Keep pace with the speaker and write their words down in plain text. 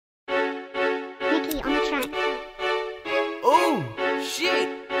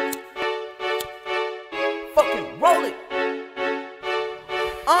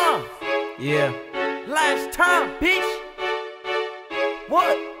Yeah. Last time, bitch.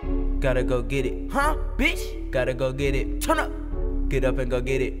 What? Gotta go get it. Huh, bitch? Gotta go get it. Turn up. Get up and go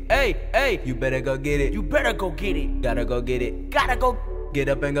get it. Hey, hey, you better go get it. You better go get it. Gotta go get it. Gotta go. Get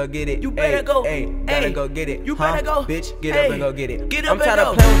up and go get it. You better go. Hey, gotta go get it. You better go. Bitch, get up and go get it. Get up and go. I'm tired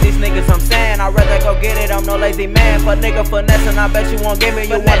of playing with these niggas, I'm saying I'd rather go get it. I'm no lazy man. For nigga finessing, I bet you won't give me.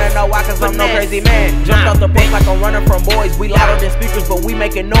 You wanna know why, cause I'm no crazy man. Jumped off the porch like I'm running from boys. We louder than speakers, but we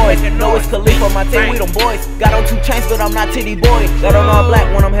making noise. Know it's Khalifa, my team, we them boys. Got on 2 chains, but I'm not titty boy. Got on all black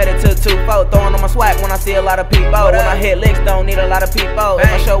when I'm headed to 2-4. Throwing on my swag when I see a lot of people. When I hit licks, don't need a lot of people.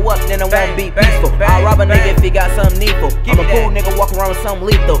 If I show up, then it won't be peaceful. I'll rob a nigga if he got something needful. I'm a cool nigga walking around with something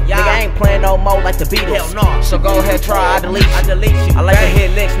lethal. Nigga, I ain't playing no more like the Beatles. Hell no. So go ahead, try, I delete you. I like to hit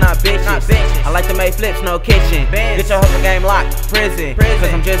licks, not bitches. I like to make flips, no kitchen. Get your hustle game locked, prison.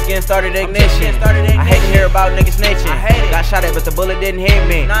 Cause I'm just getting started, ignition. I hate to hear about niggas snitching. Got shot at, but the bullet didn't hit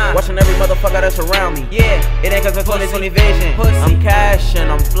me. Watching every motherfucker that's around me. Yeah, it ain't cause of 2020 vision. I'm cashing,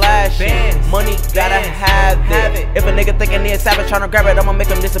 I'm flashing. Money, gotta have it. If a nigga thinking he a savage tryna grab it, I'ma make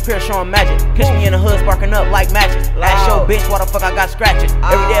him disappear, show him magic. Catch me in the hood, sparking up like magic. Ask your bitch why the fuck I got scratches.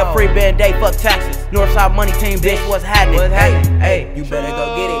 Every day a free band day, fuck taxes. Northside money team, bitch, what's happening? Hey, you better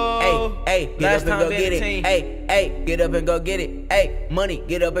go get it. Hey, get up and go get it. Hey, get up and go get it. Hey, money,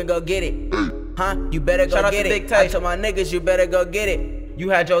 get up and go get it. Huh? You better go get it. I tell my niggas, you better go get it. You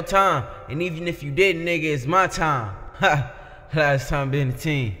had your time, and even if you didn't, nigga, it's my time. Ha, last time being a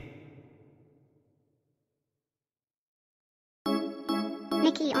team.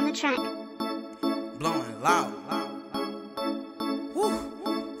 Mickey on the track. Blowing loud. Woo,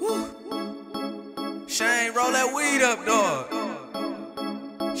 woo. Shane, roll that weed up, dog.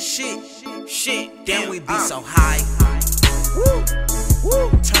 Shit, damn, we be so high. Woo, woo.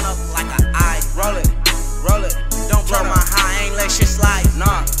 Turn up like an eye. Roll it. Don't blow my high, ain't let shit slide.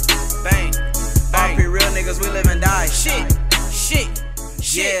 Nah, bang. RP real niggas, we live and die. Shit.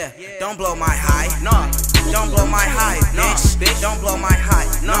 Yeah, don't blow my high. Nah, don't blow my high. Nah, bitch, don't blow my high.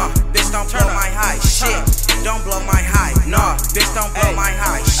 Nah, bitch, don't blow my high. Shit, don't blow my high. Nah, bitch, don't blow my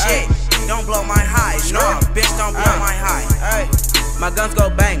high. Shit, don't blow my high. Nah, bitch, don't blow my high. My guns go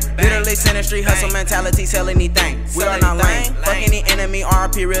bang. Literally sending street hustle mentality, selling anything. We are not lame. Fuck any enemy,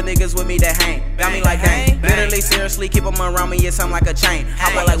 RP real niggas with me that hang. Got me like dang. Literally seriously keep them around me, it's something like a chain.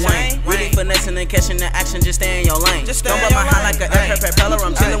 Hop out like Wayne. Really finessing and catching the action, just stay in your lane. Don't blow my high like an aircraft propeller.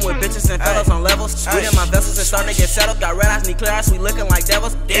 I'm chilling with bitches and fellas on levels. We in my vessels and starting to get settled. Got red eyes, need clear eyes, we looking like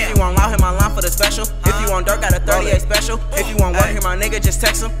devils. If you want loud, hit my line for the special. If you want dirt, got a 38 special. If you want work, hear my nigga, just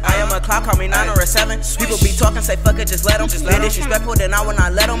text him. I am a cloud, call me 9 or a 7. People be talking, say fuck it, just let them. They disrespectful, then I will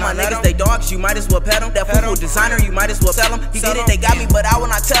not let them. My niggas, they dogs, you might as well pet them. That fool designer, you might as well sell them. He did it, they got me, but I will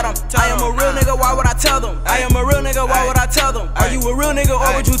not tell them. I am a real nigga, why would I tell them? I am a real nigga, why would I tell them? Are you a real nigga,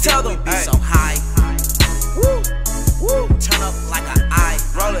 or would you tell them? Be so high. Woo, woo. Turn up like an eye.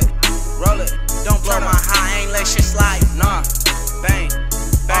 Roll it. Don't blow my high, ain't let shit slide. Nah, bang.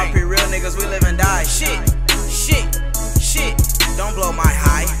 RP real niggas, we live and die. Shit. Don't blow my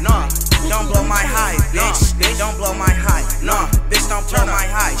high. Nah, don't blow my high, bitch. Don't blow my high. Nah, bitch, don't blow my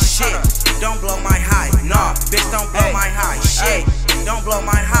high. Shit. Don't blow my high. Nah, bitch, don't blow my high. Shit. Don't blow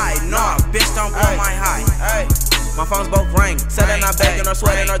my high. Nah, bitch, don't blow my high. My phones both ring. Selling, not begging or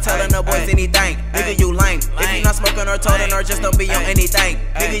sweating or telling the boys anything. Nigga, you lame. If you not smoking or toting or just don't be on anything.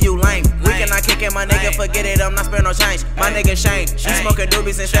 Nigga, you lame. We cannot kick it, my nigga, forget it. I'm not sparing no change. My nigga Shane. She smoking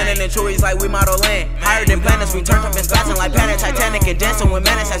doobies and standing in chewies like we model land. Higher than planets, we turned up and splashing like Payne, Titanic and dancing with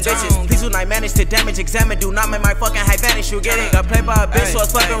menace as bitches. Please do not manage to damage, examine. Do not make my fucking high vanish. You get it? Got played by a bitch, so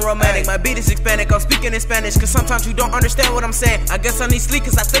it's fucking romantic. My beat is Hispanic. I'm speaking in Spanish, cause sometimes you don't understand what I'm saying. I guess I need sleep,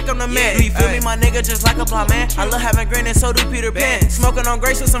 cause I think I'm the man. Do you feel me, my nigga, just like a blind man? I love having green and so do Peter Pan. Smoking on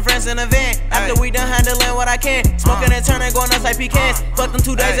Grace with some friends in a van. After we done handling what I can. Smoking and turning, going nuts like pecans. Fuck them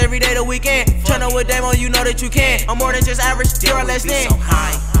 2 days every day the weekend. Turning with Damo, you know that you can. I'm more than just average, you're a less than. So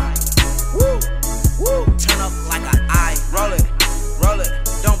high. Woo, woo. Turn up like an eye. Roll it.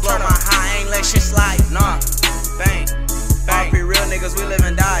 Don't blow my high, ain't let shit slide. Nah, bang. RP real niggas, we live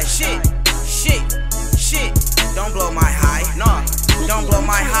and die. Shit. Don't blow my high. Nah. Don't blow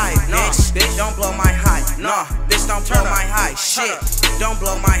my high, bitch. Don't blow my high, nah. Bitch, don't blow my high, shit. Don't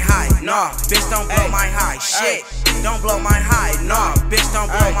blow my high, nah. Bitch, don't blow my high, shit. Don't blow my high, nah. Bitch, don't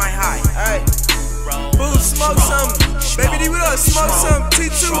blow my high. Boo, smoke some. Baby D, what up? Smoke some.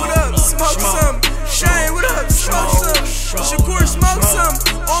 T2, what up? Smoke some. Shane, what up? Smoke some. Shakur, smoke some.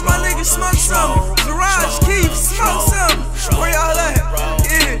 All my niggas smoke some. Garage, Keith, smoke some. Where y'all at?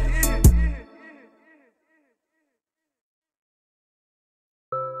 Yeah.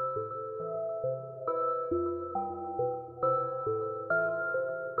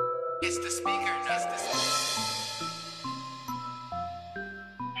 It's the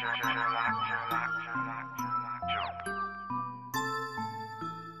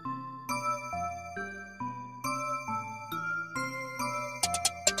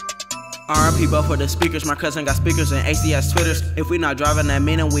R.I.P. both for the speakers. My cousin got speakers and ACS Twitters. If we not driving that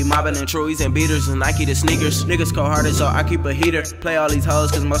meaning, we mobbing in Truies and beaters and Nike the sneakers. Niggas cold-hearted, so I keep a heater. Play all these hoes,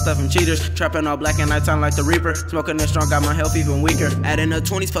 cause most of them cheaters. Trapping all black and nighttime like the Reaper. Smoking this strong got my health even weaker. Adding the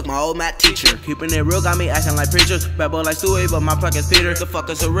 20s, fuck my old math teacher. Keeping it real got me acting like preachers. Bad boy like Stewie, but my pocket's Peter. The fuck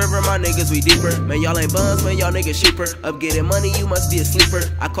is a river, my niggas we deeper. Man, y'all ain't buns, man, y'all niggas cheaper. Up getting money, you must be a sleeper.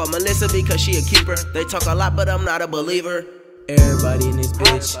 I call Melissa because she a keeper. They talk a lot, but I'm not a believer. Everybody in this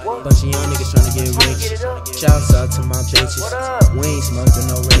bitch, bunch of young niggas tryna get rich. Shouts out to my bitches, we ain't smoking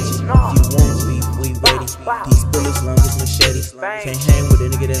no Reggie. If you want beef, we ready. These bullets long as machete. Can't hang with a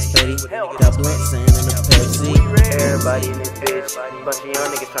nigga that's petty. Got blunt sand in the Pepsi. Everybody in this bitch, bunch of young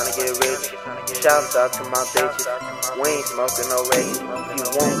niggas tryna get rich. Shouts out to my bitches, we ain't smoking no Reggie. If you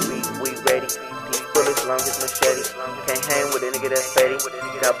want beef, we ready. These bullets long as machete. Can't hang with a nigga that's petty.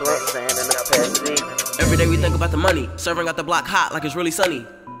 Got blunt sand in the Pepsi. Every day we think about the money. Serving got the block hot like it's really sunny.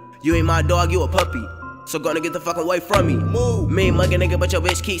 You ain't my dog, you a puppy. So gonna get the fuck away from me. Move. Me ain't mugging nigga, but your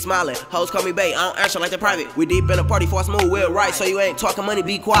bitch keep smiling. Hoes call me bae, I don't answer like they're private. We deep in a party, force move, we're right. So you ain't talking money,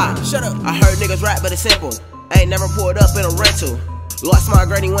 be quiet. Shut up. I heard niggas rap, but it's simple. I ain't never pulled up in a rental. Lost my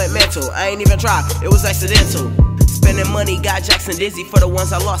granny, went mental. I ain't even tried, it was accidental. Spending money, got Jackson dizzy. For the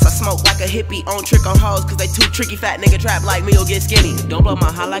ones I lost, I smoke like a hippie. On trick on hoes, cause they too tricky. Fat nigga trap like me, you'll get skinny. Don't blow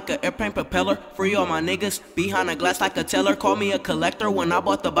my high like an airplane propeller. Free all my niggas, behind a glass like a teller. Call me a collector, when I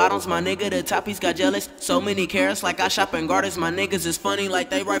bought the bottoms, my nigga, the toppies got jealous. So many carrots, like I shop in gardens. My niggas is funny, like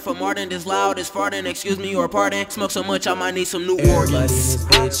they write for Martin. This loud, this farting, excuse me or pardon. Smoke so much, I might need some new organs. Everybody in this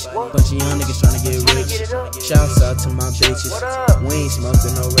bitch, bunch of young niggas tryna get rich. Shouts out to my bitches, we ain't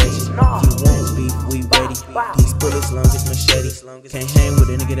smoking no Reggie. If you want beef, we ready. These bullets long as machete. Can't hang with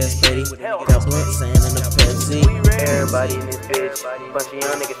a nigga that's petty. Got blunt sand in the Pepsi. Everybody in this bitch, bunch of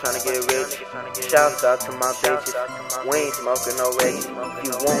young niggas tryna get rich. Shouts out to my bitches, we ain't smoking no Reggie. If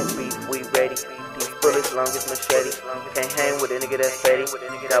you want beef, we ready. These bullets long as machete. Can't hang with a nigga that's petty.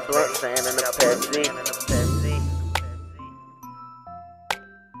 Got blunt sand in the Pepsi.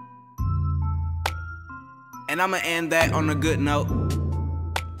 And I'ma end that on a good note.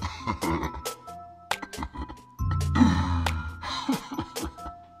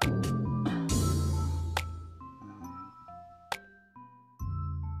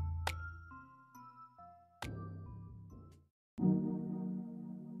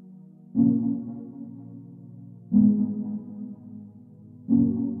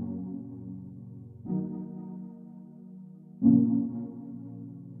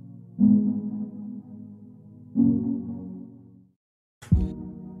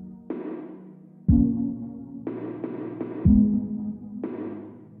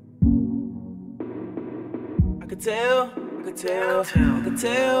 I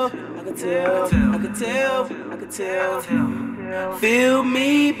could tell. Feel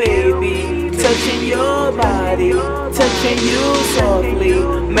me, baby, touching your body, touching you softly,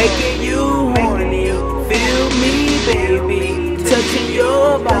 making you horny. Feel me, baby, touching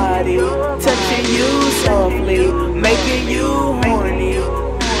your body, touching you softly, making you horny.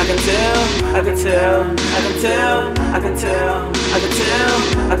 I can tell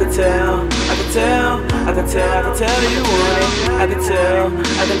you want it.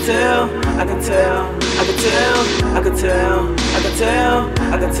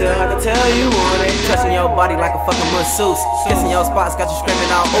 I can tell you want it. Touching your body like a fucking masseuse, kissing your spots, got you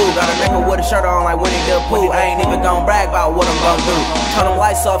screaming out ooh. Got a nigga with a shirt on like Winnie the Pooh. I ain't even gon' brag about what I'm gon' do. Turn them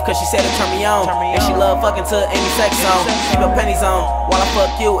lights off cause she said it turn me on, and she love fucking to any sex song. Keep your pennies on while I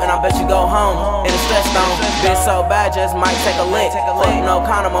fuck you, and I bet you go home in a stress zone. Been so bad, just might take a lick. Fuck no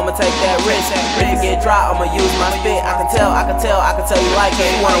condom, I'ma take that risk. If you get dry, I'ma use my spit. I can tell you like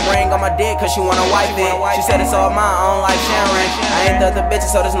it. You want a ring on my dick cause you wanna wipe it. She said it's all mine, I don't like sharing. I ain't the other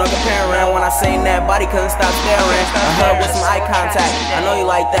bitches, so there's no comparing. When I seen that body, couldn't stop staring. I hug with some eye contact, I know you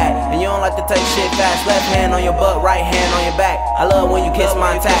like that. And you don't like to take shit fast. Left hand on your butt, right hand on your back. I love when you kiss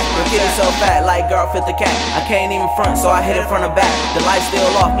my tack. Your kitty so fat, like girl fit the cat. I can't even front, so I hit it from the back. The light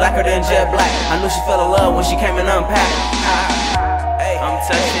still off, blacker than jet black. I knew she fell in love when she came and unpacked. I'm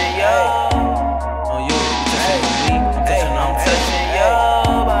touching you, on you, touching on me. I'm touching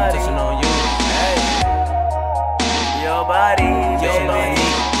your body, touching on you. Your body, your body,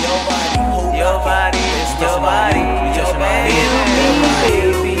 your body, your body, your body, your body. Feel me,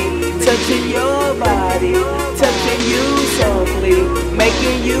 baby, touching your body, touching you softly,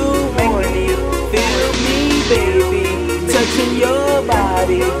 making you horny. Feel me, baby, touching your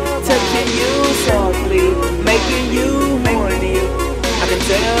body, touching you softly, making you horny. I can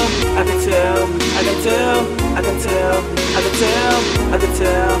tell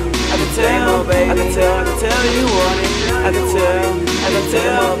tell, baby. I can tell you want it. I can tell,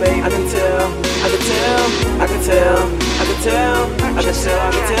 baby. I can tell,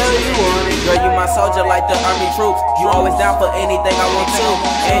 you want it. Girl, you my soldier like the army troops. You always down for anything I want to.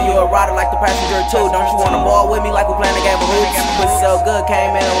 And you a rider like the passenger too. Don't you wanna ball with me like we playing a game of hoops? Pussy so good,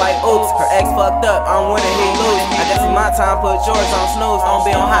 came in like oops. Her ex fucked up, I'm winning, he lose. I guess it's my time, put yours on snooze. Don't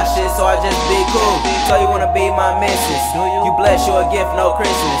be on hot shit, so I just be cool. So you wanna be my missus? You bless, you a gift, no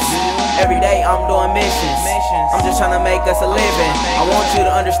Christmas. Every day I'm doing missions. I'm just trying to make us a living. I want you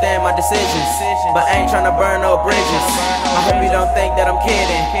to understand my decisions, but I ain't trying to burn no bridges. I hope you don't think that I'm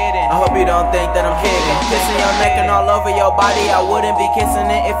kidding. I hope you don't think that I'm kidding. Kissing your neck and all over your body, I wouldn't be kissing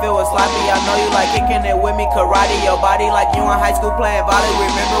it if it was sloppy. I know you like kicking it with me, karate. Your body like you in high school playing volley.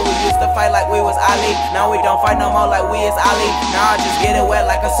 Remember we used to fight like we was Ali. Now we don't fight no more like we is Ali. Now I just get it wet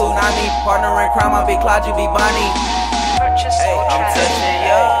like a tsunami. Partner in crime, I be Clyde, you be Bonnie. Hey, I'm touching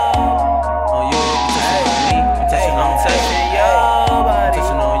you. On you, touching on me. I'm touching your body.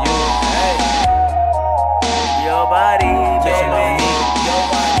 Touching on you. Hey. Your body, touching on me.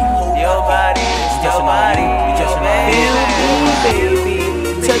 Your body, your body, your baby.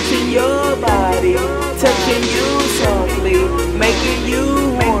 Touching your body, touching you softly, making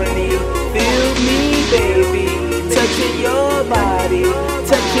you horny. Feel me, baby. Touching your body,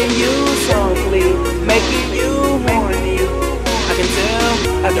 touching you softly, making you horny. I can tell,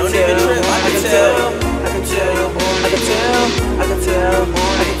 I can tell.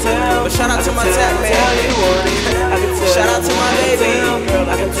 But shout out to my tap man. Shout out to my baby. I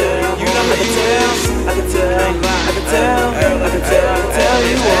can tell. You know how you feel. I can tell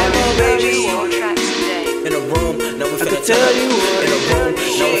you want it, baby. In a room, now we finna tell turn you up. In a room,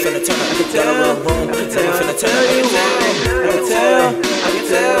 now we finna turn up. Got a little room, now we finna turn up. I can tell you want it. Finna turn up.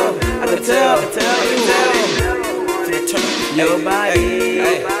 Your body,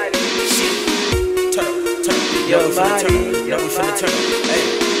 turn up. Your body, now we finna turn up.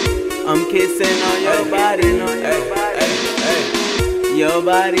 I'm kissing on your body, your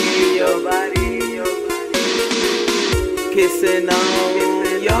body, kissing on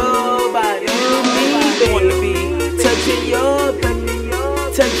your body. Baby, touching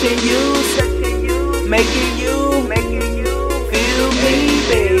you, making you feel me,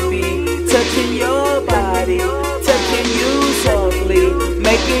 baby. Touching your body, touching you softly,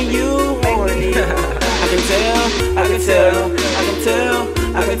 making you horny. I can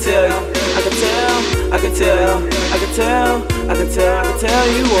tell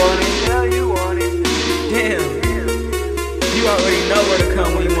you want it. Damn, you already know where to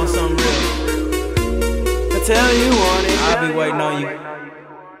come when you want something real. I tell you want it. I'll be waiting on you.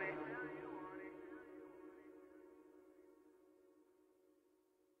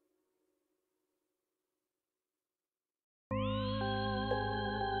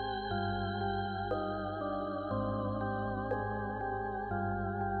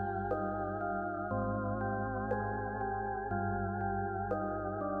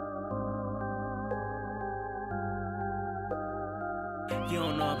 You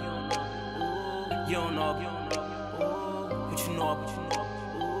don't know, you don't know, but you know,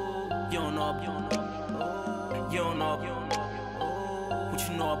 you don't know, you don't know, but you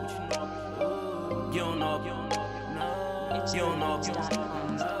know, you don't know,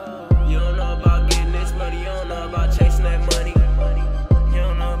 you don't know about getting this money, you don't know about chasing that money, you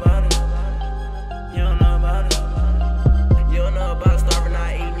don't know about it, you don't know about it, you don't know about starving,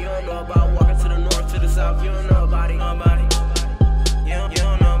 not eating, you don't know about walking to the north, to the south, you don't know about it, nobody. You don't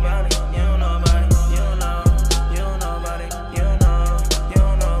know about it, you don't know about it, you don't know about it, you don't know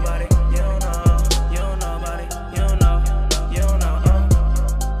about it, you don't know about it, you don't know, you don't know,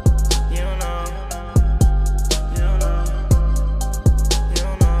 you don't know, you don't know, you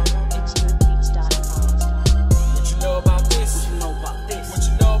don't know. What you know about this? What you know about this? What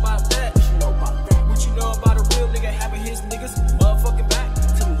you know about that? What you know about that? What you know about a real nigga having his niggas motherfucking back?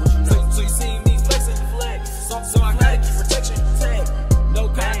 Tell me what you know. So you see me flexing, so I gotta keep protection. No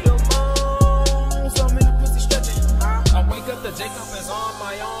condom on, so many pussy stretching. I wake up, the Jacob is on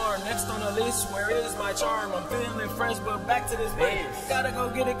my arm. Next on the list, where is my charm? I'm feeling fresh, but back to this way. Gotta go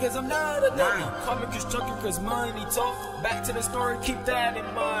get it, cause I'm not a dummy. Call me constructor, cause money talk. Back to the story, keep that in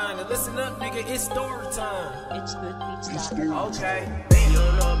mind. And listen up, nigga, it's story time. It's BootBeats.com. Okay. You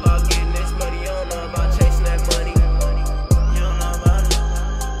don't know about getting this money, you don't know about chasing that money. You don't know about it.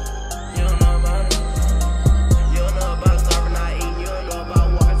 You don't know about it. You don't know about starving, not eating. You don't know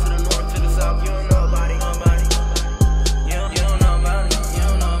about walking to the north, to the south. You don't know about it. You don't know about it. You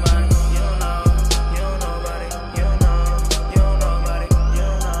don't know about it. You don't know. You don't know about it. You don't know. You don't know about it. You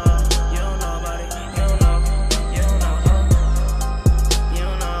don't know. You don't know about it. You don't know. You don't know. You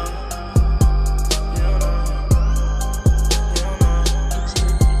don't know.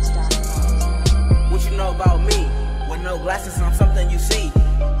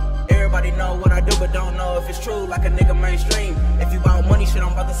 know if it's true, like a nigga mainstream. If you bout money, shit,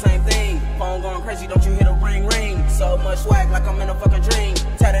 I'm about the same thing. Phone going crazy, don't you hear the ring ring? So much swag, like I'm in a fucking dream.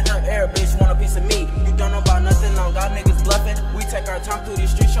 Tatted up air, bitch, want a piece of me. You don't know about nothing, no, God niggas bluffing. We take our time through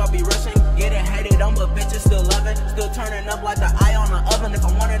these streets, y'all be rushing. Get it, hated on, but bitches still loving. Still turning up like the eye on the oven. If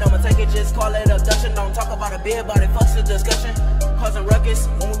I want it, I'ma take it, just call it abduction. Don't talk about a beer, about it, fuck's the discussion. Causing ruckus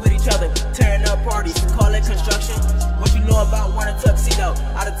when we with each other. Tearing up parties, call it construction. What you know about wearing a tuxedo?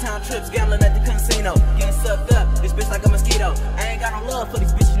 Out of town trips, gambling at the casino. Getting sucked up, this bitch like a mosquito. I ain't got no love for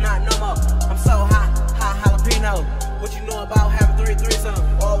these bitches, not no more. I'm so hot jalapeno. What you know about having 3 threesomes?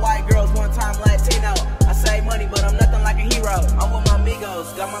 All white girls, one time Latino. I say money, but I'm nothing like a hero. I'm with my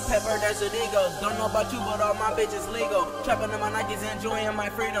amigos, got my pepper, there's egos. Don't know about you, but all my bitches legal. Trapping on my Nikes, enjoying my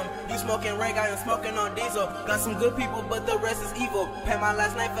freedom. You smoking reg, I am smoking on diesel. Got some good people, but the rest is evil. Pay my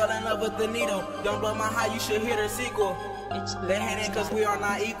last name, fell in love with the needle. Don't blow my high, you should hear the sequel. They hate it cause we are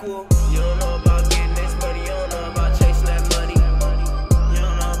not equal. You don't know about getting this money, you don't know about chasing that money. You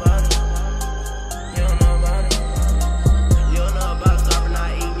don't know about it. You don't know about it. You don't know about starving,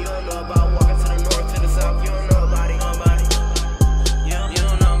 not eating. You don't know about walking to the north, to the south. You don't know about it. You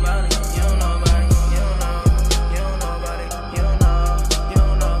don't know about it. You don't know about it. You don't know. You don't know about it. You don't know. You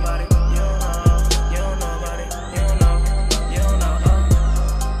don't know about it. You don't know. You don't know about it. You don't know. You don't know.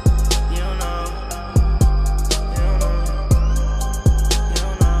 You don't know.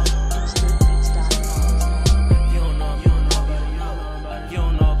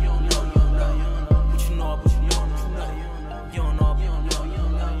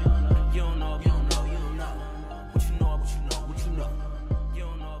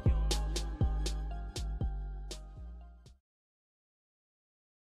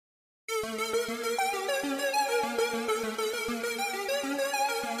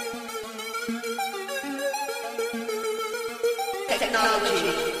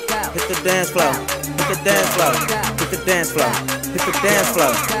 Hit the dance floor, hit the dance floor, hit the dance floor, hit the dance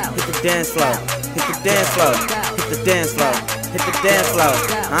floor, hit the dance floor, hit the dance floor, hit the dance floor, hit the dance floor.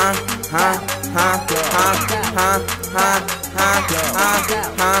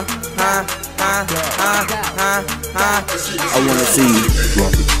 I wanna see you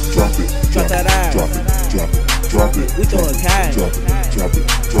drop it, drop it, Drop that ass. drop it, drop it, drop it. We doing cash. Drop it, drop it,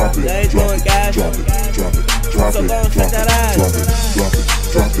 drop it. They doing cash. Drop it, drop it, drop So it. go and check that ass. Drop it, drop it,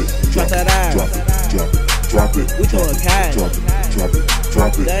 drop it. Drop that ass. Drop it, drop it, drop it. We doing cash. Drop it, drop it,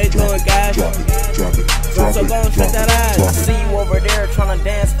 drop it. They doing cash. Drop it, drop it, drop So it. go and check that ass. I see you over there tryna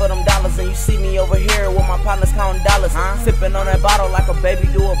dance for them dollars, and you see me over here with my partners counting dollars. Sipping on that bottle like a baby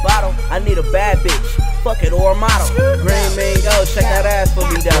do a bottle. I need a bad bitch, fuck it, or a model. Green mean go, shake that ass for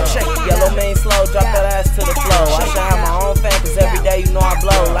me though. Yellow mean slow, drop that ass to the flow. I should have my own fan, cause every day you know I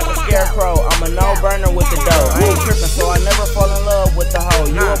blow like a scarecrow. I'm a no-burner with the dough. I ain't tripping, so I never fall in love with the hoe.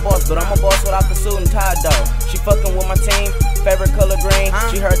 You a boss, but I'm a boss without the suit and tie though. She fucking with my team, favorite color green.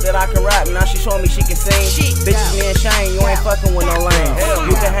 She heard that I can rap, now she showing me she can sing. Bitches, me and Shane, you ain't fucking with no lame.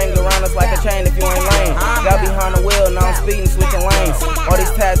 You can hang around us like a chain if you ain't lame. Got behind the wheel, now I'm speeding, switching lanes. All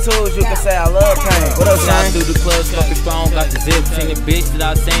these tattoos, you can say I love pain. What up, Shot Shane? through the club, smoking strong, got the zip. Seen the bitch that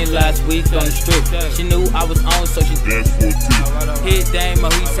I seen last week on the strip. She knew I was on, so she Dance for a tip. hit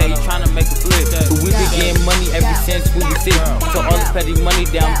Damo. He say he tryna make a flip. But we been getting money ever since we was sick. So all the petty money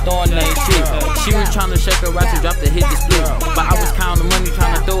that I'm throwing ain't shit. She was tryna shake her ass and drop the hit the split. But I was counting money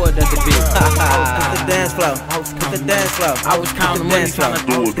tryna throw it at the bitch. Hit the dance floor, hit the dance floor. I was counting money tryna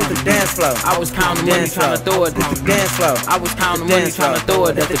throw it. Hit the dance floor. I was counting money tryna throw it. Hit the dance floor. I was counting money tryna throw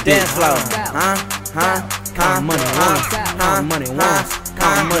it at the dance bitch. floor. Count money once, count money once,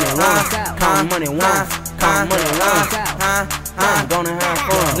 count money once, count money once, count money once. I'm gonna have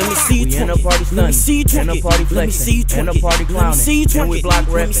fun. Let me see you We in a twerk. party Let me see you stunting, in a twerk party it. Let me see you flexing, in a twerk it. party Let me clowning. see you Then twerk we it. block Let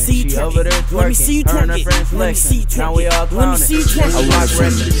me repping. see you She twerk over it. there Let me see you twerking, her and her twerk it. friends Let me see you flexing. Now twerk we it. all Let me clowning. see you twerk We it. block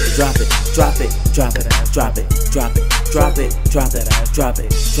repping. Drop it, drop it, drop it, drop it, drop it, drop it, drop it, drop it,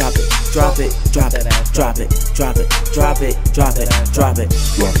 drop it, drop it, drop it, drop it, drop it, drop it, drop it, drop it.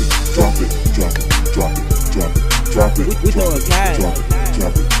 Drop it, drop it, drop it, drop it, drop it, drop it. We doing cash. Drop it,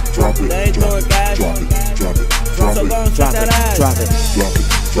 drop it, drop it. They ain't doing cash. Drop it, drop it, drop So it. go and Drop check it, that ass. drop it. Drop it,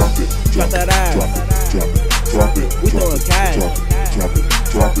 drop it, Drop that ass. drop it, drop it, drop it. We Drop doing it, cash. Drop it, drop it,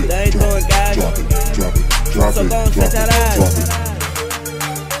 drop it. They ain't doing cash. Drop it, drop it, drop So it. go and Drop check that it, ass. drop it.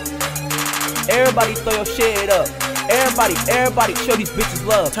 Everybody throw your shit up. Everybody show these bitches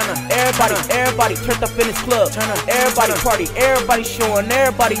love. Turn up. Everybody turned up in this club. Turn up. Everybody party. Everybody showing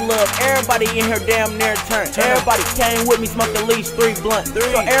everybody love. Everybody in here damn near turned. Everybody came with me, smoked at least 3 blunts. So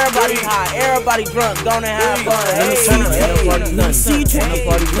everybody high, everybody drunk, gonna have fun. Let me see you twerk. Let me see you In a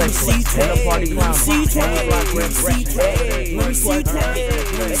party Let me see you flexing, in a party Let me see you clowning. Let me see you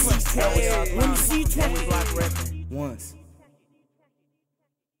Let me see you block reppin'. Once.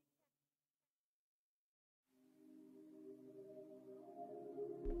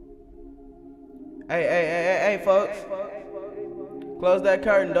 Hey, folks. Close that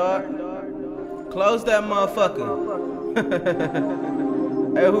curtain, dog. Close that motherfucker.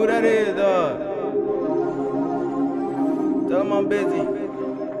 Hey, who that is, dog? Tell him I'm busy.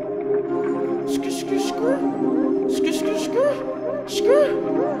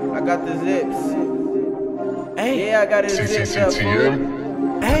 I got the zips. Hey, yeah, I got his zips up,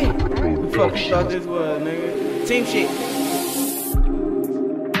 fool. Hey, who the fuck you thought this was, nigga? Team shit.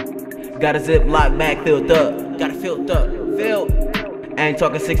 Got a zip lock bag filled up. Got it filled up. Filled. I ain't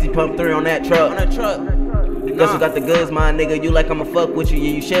talking 60 pump 3 on that truck. Guess who got the goods, my nigga? You like I'ma fuck with you,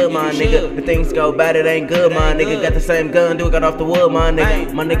 yeah, you should, my nigga. If things go bad, it ain't good, my nigga. Got the same gun, dude, got off the wood, my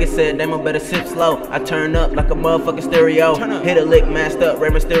nigga. My nigga said, Damo better sip slow. I turn up like a motherfucking stereo. Hit a lick, masked up, Rey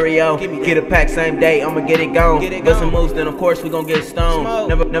Mysterio. Get a pack same day, I'ma get it gone. Bust some moves, then of course we gon' get stoned.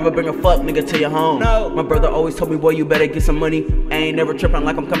 Never bring a fuck nigga to your home. My brother always told me, boy, you better get some money. I ain't never trippin'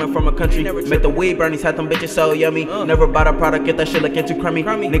 like I'm coming from a country. Make the weed brownies, had them bitches so yummy. Never bought a product, get that shit looking too crummy.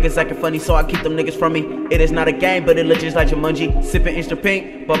 Niggas acting funny, so I keep them niggas from me. It is not a game, but it looks just like Jumanji. Sippin' extra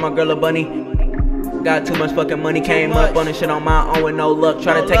pink, bought my girl a bunny. Got too much fucking money, came up on this shit on my own with no luck.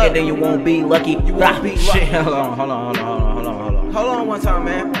 Try to take it, then you won't be lucky. You won't be lucky. Hold on. Hold on one time,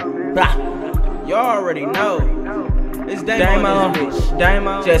 man. Y'all already know. It's Damo.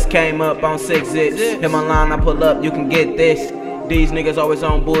 Damo just came up on 6 zips. Hit my line, I pull up, you can get this. These niggas always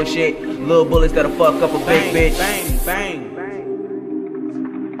on bullshit. Little bullets that'll fuck up a big bitch. Bang.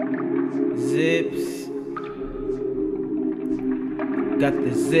 Zips. Got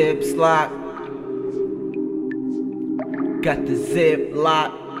the zips locked. Got the zip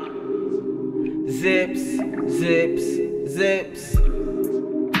lock. Zips.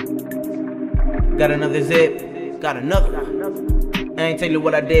 Got another zip. Got another. I ain't tell you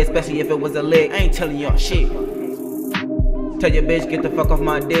what I did, especially if it was a lick. I ain't telling y'all shit. Tell your bitch, get the fuck off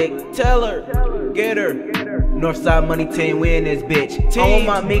my dick. Tell her, get her. Northside money team, we in this bitch. All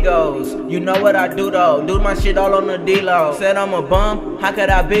my amigos, you know what I do though. Do my shit all on the D-Lo. Said I'm a bum, how could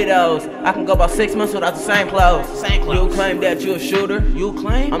I be those? I can go about 6 months without the same clothes. You claim that you a shooter? You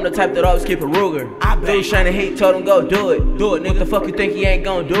claim? I'm the type that always keep a Ruger. Dude shining heat, told him go do it. Do it, nigga. What the fuck you think he ain't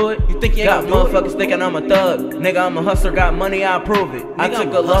gon' do it? You think he ain't got motherfuckers thinking I'm a thug? Nigga, I'm a hustler, got money, I prove it. I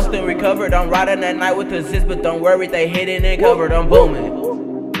took a loss and recovered. I'm riding that night with the zips, but don't worry, they hidden and covered. I'm booming.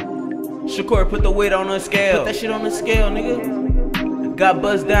 Shakur, put the weight on the scale. Put that shit on the scale, nigga. Got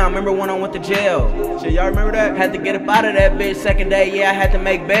buzzed down, remember when I went to jail? Shit, y'all remember that? Had to get up out of that bitch. Second day, yeah, I had to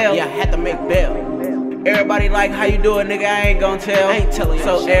make bail. Everybody like, how you doing, nigga? I ain't gon' tell. I ain't telling you.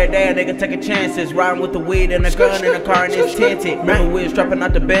 So every day a nigga taking chances. Riding with the weed and the gun in the car and it's tinted. Remember we was dropping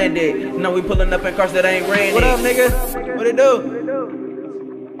out the bandit. Now we pulling up in cars that ain't rented. What up, nigga? What it do?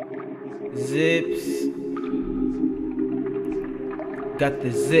 Zips. Got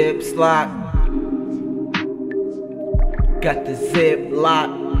the zips locked. Got the zip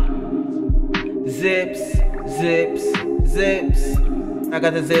locked. Zips. I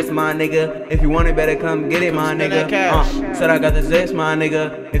got the zips, my nigga. If you want it, better come get it, my nigga. Said I got the zips, my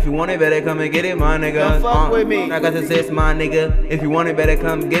nigga. If you want it, better come and get it, my nigga. Fuck with me. I got the zips, my nigga. If you want it, better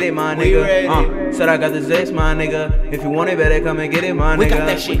come get it, my nigga. Said I got the zips, my nigga. If you want it, better come and get it, my nigga. We got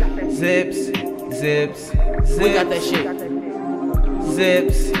that shit. Zips. We got that shit.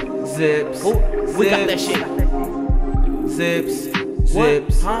 Zips. We got that shit. Zips.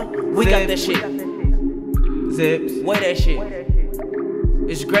 We got that shit. Zips. Weigh that shit.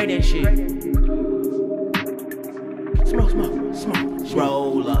 It's great and shit. Smoke.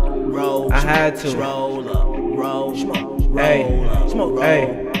 Roll up. I had to. Roll up. Smoke.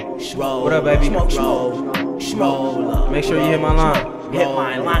 Roll. What up, baby? Smoke. Make sure you hit my line. Hit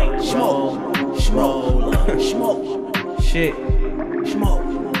my line. Smoke. Shit. Smoke.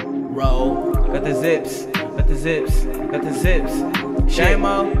 Roll. Got the zips.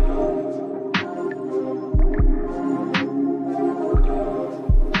 Damo.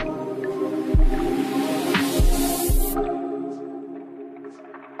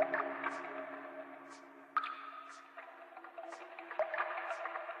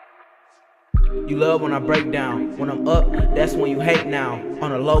 You love when I break down. When I'm up, that's when you hate now.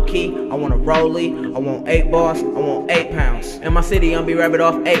 On a low key, I want a rollie. I want 8 bars, I want 8 pounds. In my city, I'm be rabbit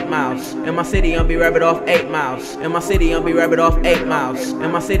off 8 miles. In my city, I'm be rabbit off 8 miles. In my city, I'm be rabbit off 8 miles.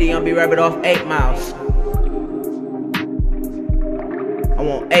 In my city, I'm be rabbit off 8 miles. I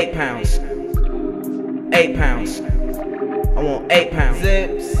want 8 pounds. 8 pounds. I want 8 pounds.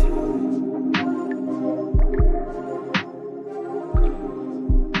 Zips.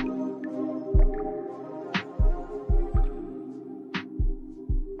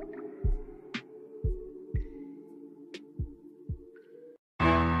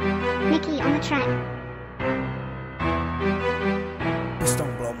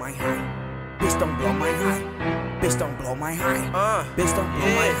 don't blow my high. Bitch, don't blow my high. Bitch, don't blow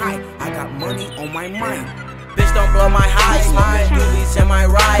my high. I got money on my mind. Bitch, don't blow my high. Smoking doobies in my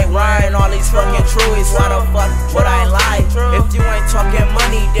ride. Riding all these fucking truies. Why the fuck would I lie? If you ain't talking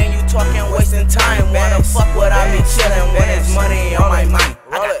money, then you talking wasting time. Why the fuck would I be chilling when there's money on my mind?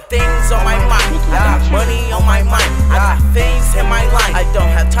 I got things on my mind. I got money on my mind. I got things in my life. I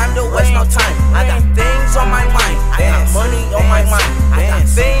don't have time to waste no time. I got things on my mind. I got money on my mind. I got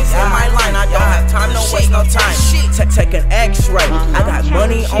things in my line. I don't have time to waste no time. Take an X-ray. I got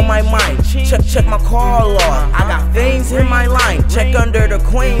money on my mind. Check my call log. I got things in my line. Check under the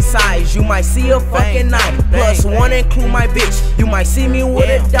queen size. You might see a fucking 9. +1 include my bitch. You might see me with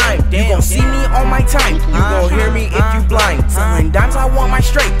a dime. You gon' see me on my time. You gon' hear me if you blind. Selling dimes, I want my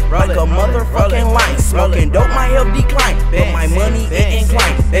straight like a motherfucking line. Smoking dope, my health decline, but my money it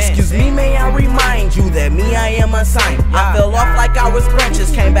incline. Excuse me, may I remind you that me, I am assigned. I fell off like I was branches,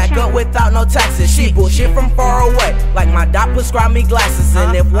 came back up without no taxes. She bullshit from far away, like my doc prescribed me glasses.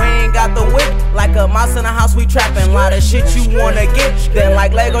 And if we ain't got the whip, like a mouse in a house, we trapping. Lot of shit you wanna get, then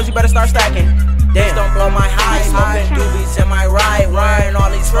like Legos, you better start stacking. Damn, don't blow my high, smoking doobies in my ride. Riding all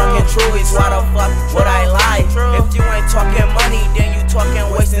these fucking truies, why the fuck would I lie? If you ain't talking money, then you talking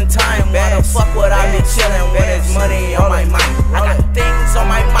wasting time. Why the fuck would I be chilling when there's money on my mind? I got things on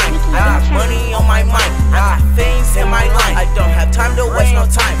my mind, I got money on my mind. I got things in my life, I don't have time to waste no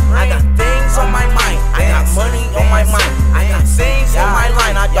time. I got things on my mind, I got money on my mind. I got things in my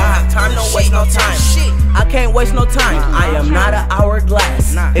line, I don't have time to waste no time. I can't waste no time, I am not an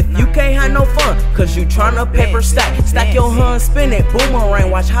hourglass. If you can't have no fun, cause you tryna paper stack. Stack your hun, spin it, boomerang,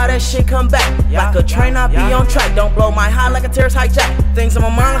 watch how that shit come back. Like a train, I be on track. Don't blow my high like a terrorist hijack. Things on my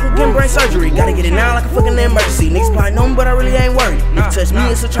mind like I'm getting brain surgery. Gotta get it now like a fucking emergency. Niggas probably know me, but I really ain't worried. Niggas touch me,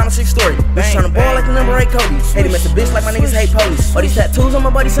 it's a tryna 6 story. Bitch tryna ball like the number 8 Cody. Hate him at the bitch like my niggas hate police. All these tattoos on my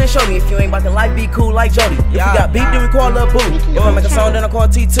buddy saying show me. If you ain't about to life, be cool like Jody. If you got beef, then we call Lil Boo. If I make a song, then I call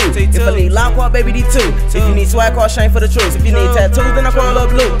T2. If I need loud, call Baby D2. If you need swag, call Shane for the truth. If you need tattoos, then I call Lil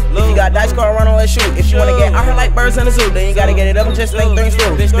Blue. If you got dice, call Run on shoot. If you wanna get out here like birds in the zoo, then you gotta get it up and just think things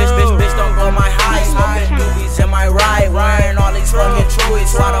through. Bitch, don't blow my high. Smoking doobies in my ride. Riding all these fucking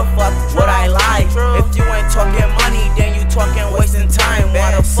truies. Why the fuck would I lie? If you ain't talking money, then you talking wasting time.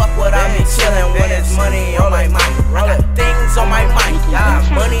 Why the fuck would I be chilling when there's money on my mind? I got things on my mind. I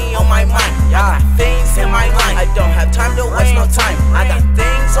got money on my mind. I got things in my life. I don't have time to waste no time. I got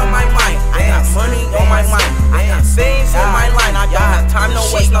things on my mind. I got money on my mind. I got things in my line. I don't have time to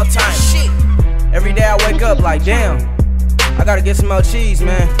waste no time. Every day I wake up like, damn, I gotta get some more cheese,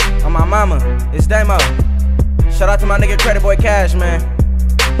 man. On my mama, it's Damo. Shout out to my nigga Credit Boy Cash, man.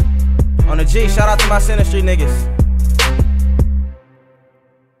 On the G, shout out to my Center Street niggas.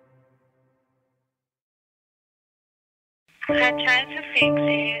 I tried to fix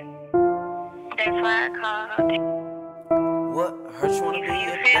it. That's why I called. What? I heard you wanna If be you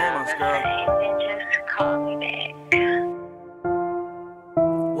a feel Damos the girl. same, then just call me back.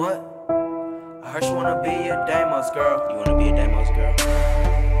 What? I heard you wanna be a Damos girl. You wanna be a Damos girl?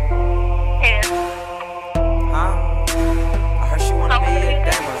 Yeah. Huh? I heard she wanna be a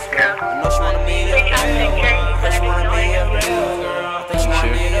Damos girl. I know she wanna be a real girl. I heard she wanna be a real girl. I think she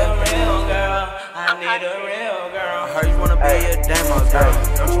wanna be a real girl. I need a real girl. I heard you wanna be a Damos girl.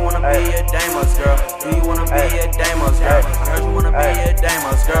 Don't you wanna be a Damos girl? Do you wanna be a Damos girl? I heard you wanna be a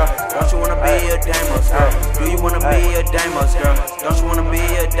Damos girl. Don't you wanna be a Damos girl? Do you wanna be a Damos girl? Don't you wanna be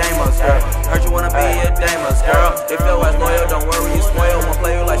a Damos girl? Heard you wanna be a Damos girl. If your ass loyal, don't worry, you spoil. Won't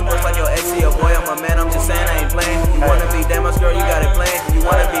play you like sports like your ex, he a boy. I'm a man, I'm just saying I ain't playing. You wanna be Damos girl, you got it playing. You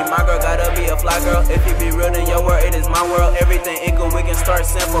wanna be my girl, gotta be a fly girl. If you be real, then your world, it is my world. Everything equal, we can start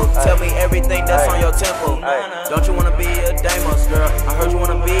simple. Tell me everything that's on your temple. Don't you wanna be a Damos girl? I heard you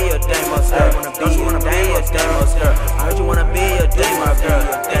wanna be a Damos girl. Don't you wanna be a Damos girl? I heard you wanna be a Damos girl.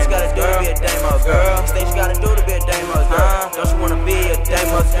 Things you gotta do to be a Damos girl. Things you gotta do to be a Damos girl. Don't you wanna be a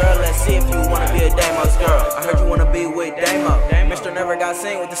Damos girl? Let's see if you wanna be a Damos girl. I heard you wanna be with Damo. Mr. Never got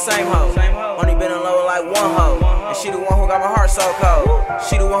seen with the same hoe. Only been in love with like one hoe. And she the one who got my heart so cold.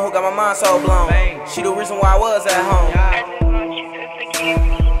 She the one who got my mind so blown. She the reason why I was at home. I just want you to forgive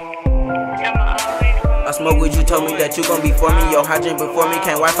me. I'ma always want I smoke with you, told me that you gon' be for me. Yo, hydrant before me,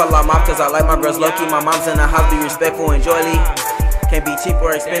 can't wipe all off cause I like my girls low-key. My mom's in the house, be respectful, enjoy Lee. Can't be cheap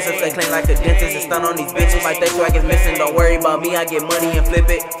or expensive, stay clean like a dentist and stun on these bitches like they swag is missing. Don't worry about me, I get money and flip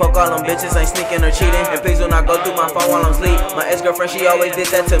it. Fuck all them bitches, ain't sneaking or cheating. And please do not go through my phone while I'm asleep. My ex-girlfriend, she always did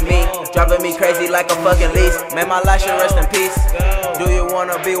that to me. Driving me crazy like a fucking lease. Man, my life should rest in peace. Do you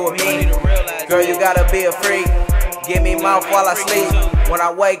wanna be with me? Girl, you gotta be a freak. Give me mouth while I sleep. When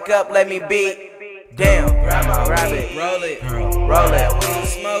I wake up, let me beat. Damn, grab it, roll it,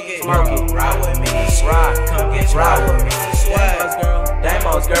 smoke it, ride with me. bitch, ride with me.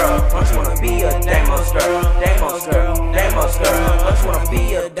 Damo's girl, don't you wanna be a Damo's girl? Damo's girl, Damo's girl, don't you wanna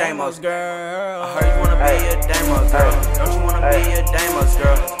be a Damo's girl? I heard you wanna be a Damo's girl. Don't you wanna be a Damo's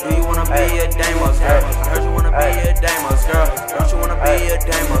girl? Do you wanna be a Damo's girl? I heard you wanna be a Damo's girl. Don't you wanna be a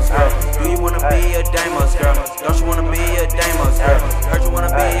Damo's girl? Do you wanna be a Damo's girl? Don't you wanna be a Damo's girl? Heard you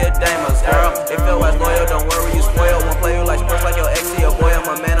wanna be a Damo's girl. If your ass loyal, don't worry, you spoil. Won't play you like sports like your ex, your boy. I'm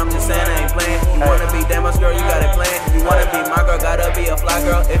a man, I'm just saying I ain't playing. You wanna be Damo's girl, you got it planned. You wanna be my girl, gotta be a fly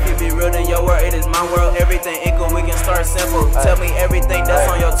girl. If you be real, then your world, it is my world. Everything equal, we can start simple. Tell me everything that's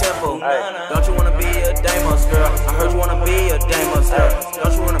on your temple. Don't you wanna be a Damos girl? I heard you wanna be a Damos girl.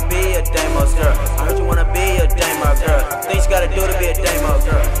 Don't you wanna be a Damos girl? I heard you wanna be a Damos girl. Things you gotta do to be a Damos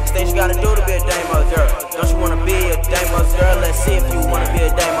girl. Things you gotta do to be a Damos girl. Don't you wanna be a Damos girl? Let's see if you wanna be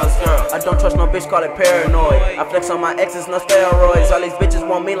a Damos girl. I don't trust no bitch, call it paranoid. I flex on my exes, no steroids. All these bitches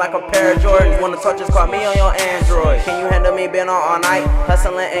want me like a pair of Jordans. Wanna talk, just call me on your Android. Can you handle me been on all night?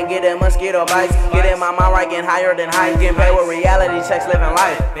 Hustling and getting mosquito bites. Getting my mind right, getting higher than heights. Getting paid with reality checks, living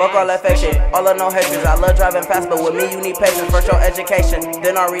life. Fuck all that fake shit, all of no haters. I love driving fast, but with me you need patience. First your education,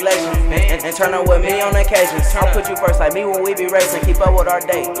 then our relations, and turn up with me on occasions. I'll put you first like me when we be racing. Keep up with our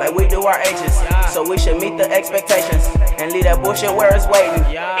date, like we do our H's. So we should meet the expectations, and leave that bullshit where it's waiting.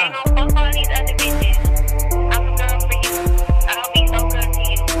 Ain't no fuck all these other bitches. I'm a girl for you. I'll be so good to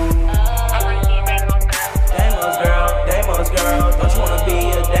you. I wanna be a Damos girl. Damos girl, don't you wanna be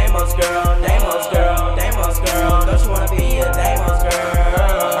a Damos girl? Damos girl, Damos girl, don't you wanna be a Damos girl?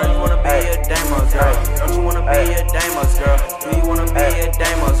 I heard you wanna be a Damos girl. Don't you wanna be a Damos girl? Do you wanna be a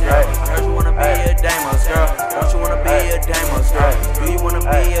Damos girl? I heard you wanna be a Damos girl. Don't you wanna be a Damos girl? Do you wanna be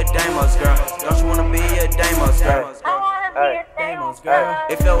a Damos girl? Don't you wanna be a Damos girl? I wanna be a Damos girl.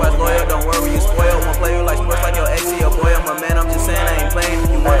 If your ass loyal, don't worry, you spoil. Won't play you like sports like your ex, your boy. I'm a man, I'm just saying I ain't playing.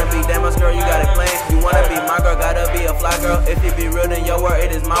 You wanna be Damos girl, you got it planned. You wanna be my girl, gotta be a fly girl. If you be real, then your world,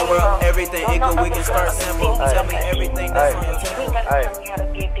 it is my world. Everything equal, we can start simple. Tell me everything that's on your You temple. ain't gotta tell me how to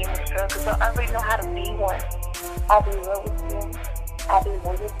be a Damos girl, cause I already know how to be one. I'll be real with you. I'll be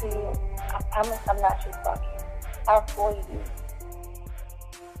loyal to you. I promise I'm not just fucking. I'll spoil you.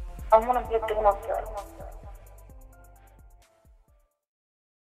 I wanna be a Damos girl.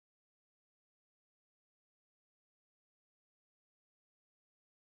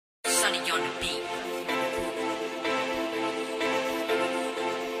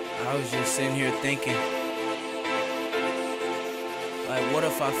 I was just sitting here thinking, like, what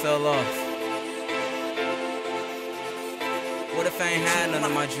if I fell off? What if I ain't had none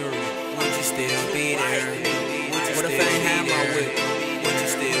of my jewelry? Would you still be there? What if I ain't had my whip? Would you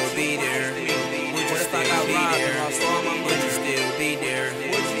still be there? What if I got robbed and lost all my money? Would you still be there?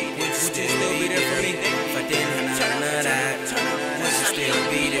 Would you still be there for me? If I didn't have none of that, would you still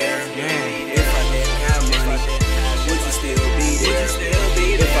be there? If I didn't have money, would you still be there? Would you still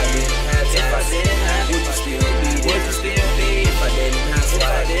be there? If I didn't have time, would you still be there? Would you still be? If I didn't have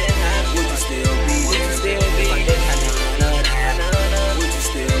swag, would you still be there? Would you still be? If I didn't have none of that, would you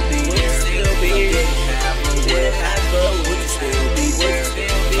still be there? Would you still be? If I didn't have no wood, would you still be there? If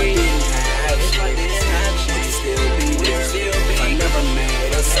I didn't have, would you still be there? If I never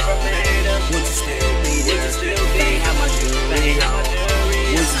made a song, would you still be there? Would you still be? If I ain't have my jewelry on,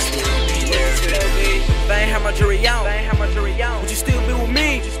 would you still be there? If I ain't have my jewelry on, would you still be with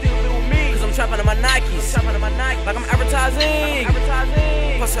me? Cause I'm trapping on my Nikes, like I'm advertising.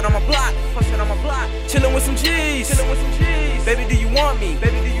 Posted on my block, chillin' with some G's. Baby, do you want me?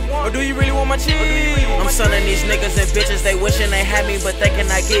 Or do you really want my cheese? I'm sonning these niggas and bitches, they wishing they had me, but they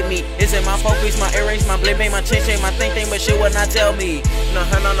cannot get me. Is it my focus, my earrings, my bling bling, my chain, my thing, but shit would not tell me. No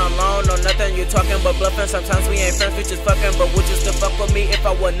hand on no loan, no nothing, you talking but bluffing. Sometimes we ain't friends, we just fucking, but would you still fuck with me? If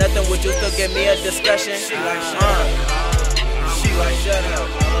I want nothing, would you still give me a discussion? She like shut up. She like shut up.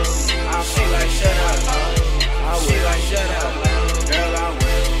 She like shut up. She like shut up. Girl, I will.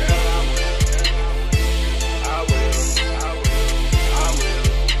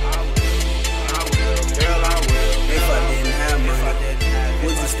 If I didn't have money,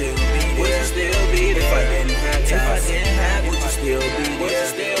 would you still be there? Would you still be there? If I didn't have time, would you still be there? Would you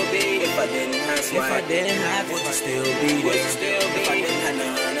still be? If I didn't have swag, would you still be there? Would you still be? If I didn't have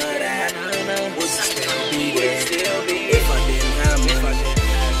none of that, would you still be there? If I didn't have money,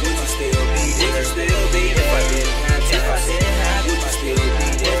 would you still be there? Would you still be? If I didn't have time,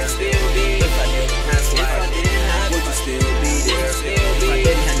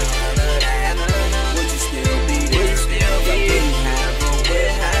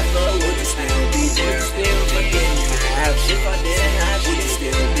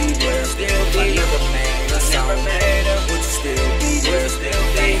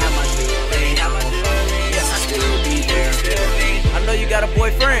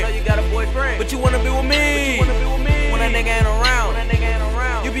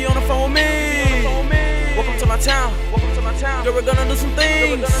 nigga, we're gonna do some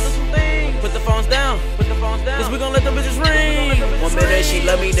things. Put the phones down, cause we gon' let them bitches ring. One minute she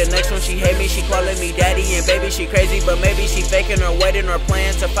love me, the next one she hate me. She calling me daddy and baby, she crazy, but maybe she faking or waiting or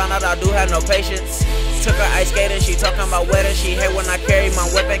playing to find out I do have no patience. Took her ice skating, she talking about wedding. She hate when I carry my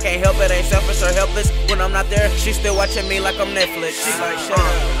weapon, can't help it, ain't selfish or helpless. When I'm not there, she still watching me like I'm Netflix. She like shut up,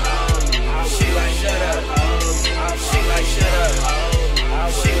 she like shut up, she like shut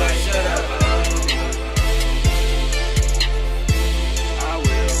up, she like shut up.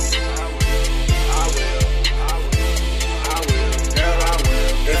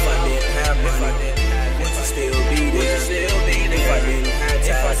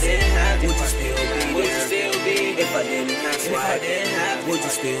 Would you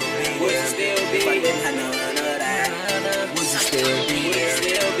still be there? Would you still be there? If I didn't have none of that, would you still be there?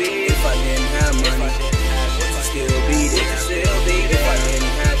 If I didn't have money, would you still be there? If I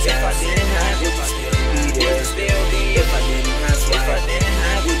didn't have time, would you still be there? If I didn't have swag,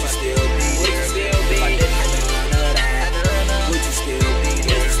 would you still be there? If I didn't have none of that, would you still be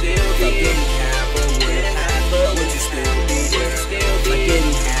there? If I didn't have a will, would you still be there? If I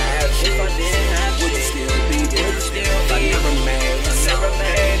didn't have shit, would you still be there? If I never made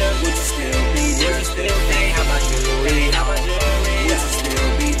would you still be there? Ain't how about you? Would you still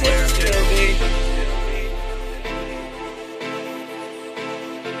be there?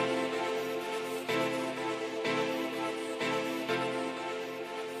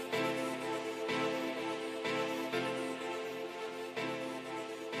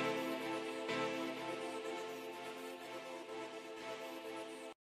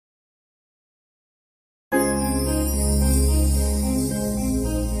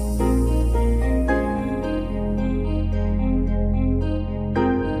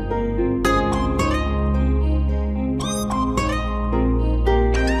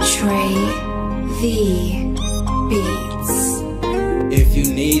 If you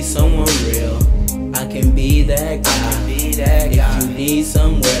need someone real, I can be that guy. If you need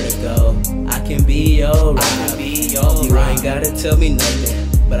somewhere to go, I can be your ride. You ain't gotta tell me nothing,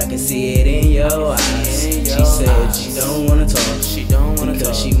 but I can see it in your eyes. She said she don't wanna talk,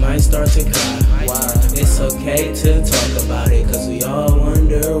 because she might start to cry. It's okay to talk about it, cause we all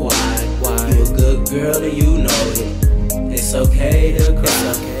wonder why. You a good girl and you know it. It's okay to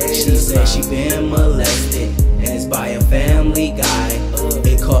cry. She said she been molested, and it's by a family guy.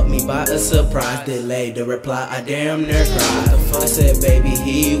 It caught me by a surprise, delayed the reply, I damn near cried. I said baby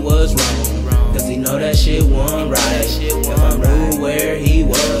he was wrong, cause he know that shit wasn't right. If I knew where he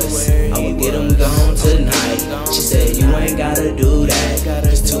was, I would get him gone tonight. She said you ain't gotta do that,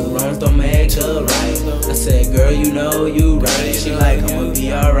 just two wrongs don't make a right. I said girl you know you right. She like I'ma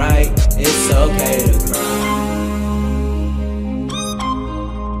be alright, it's okay to cry.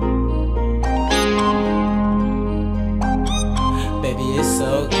 It's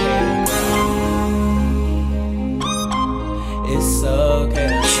okay. It's okay.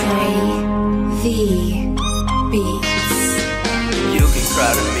 ChewBeeG. You can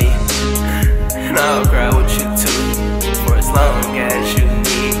cry to me, and I'll cry with you too. For as long as you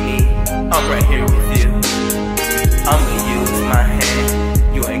need me, I'm right here with you. I'ma use my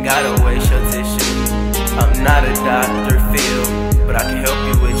hand, you ain't gotta waste your tissue. I'm not a Dr. Phil, but I can help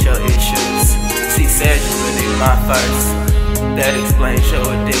you with your issues. She said you really my first. That explains your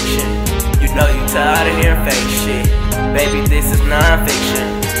addiction. You know you tired of hearing fake shit. Baby, this is non-fiction.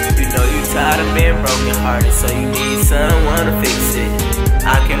 You know you tired of being broken hearted, so you need someone to fix it.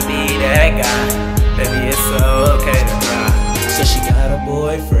 I can be that guy. Baby, it's so okay to cry. So she got a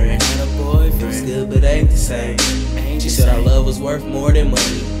boyfriend. Feels good but ain't the same. She said our love was worth more than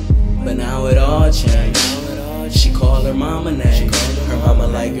money, but now it all changed. She called her mama name. Her mama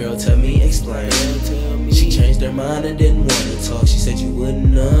like, girl, tell me, explain. She changed her mind and didn't want to talk. She said you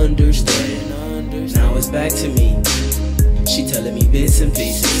wouldn't understand. Now it's back to me. She telling me bits and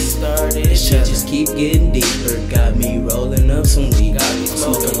pieces. This shit just keep getting deeper. Got me rolling up some weed.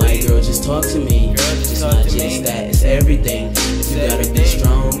 Smoking like, girl, just talk to me. It's not just that, it's everything. You gotta be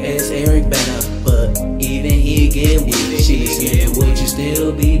strong as Eric Banner, but even he get weak. She said, would you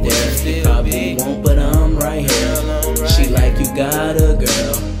still be there? Probably won't, but I'm right here. She like, you got a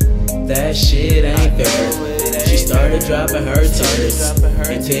girl, that shit ain't fair. She started dropping her tears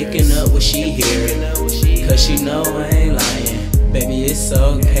and picking up what she hearing, cause she know I ain't lying. Baby, it's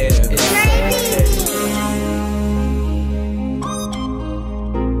okay to cry.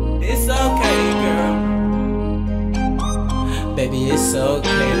 It's okay, girl. Baby, it's okay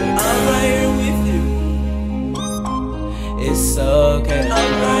to cry. I'm right here with you. It's okay to cry.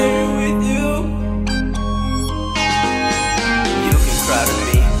 I'm right here with you. You can cry to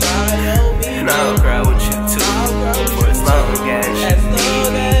me, and I'll cry with you too. For as long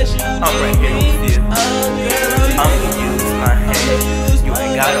I'm right here with you. I'ma use my hand. You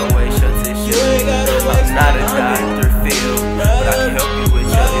ain't gotta waste your tissue. I'm not a Dr. Phil, but I can help you with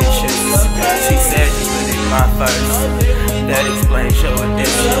your issues. She said you really my first. That explains your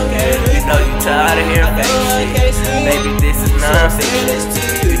addiction. You know you tired of hearing fake shit. Maybe this is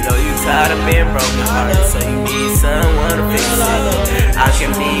non-fiction. You know you tired of being broken hearted, so you need someone to fix it. I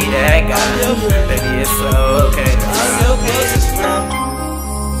can be that guy. Baby, it's okay to run.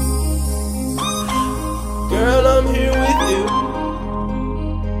 Girl, I'm here with you.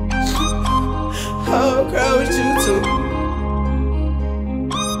 I'll cry with you too.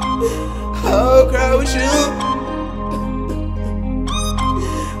 I'll cry with you.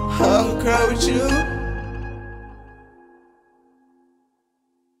 I'll cry with you.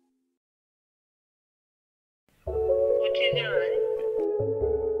 What you doing?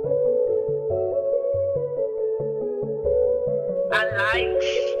 I like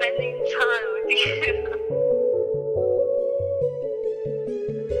spending time with you.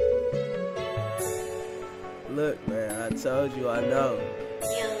 Look, man, I told you I know.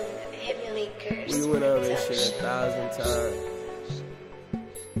 Young hitmakers. We went over this shit 1,000 times.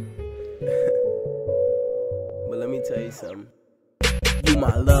 But let me tell you something. You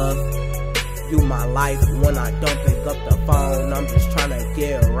my love, you my life. When I don't pick up the phone, I'm just tryna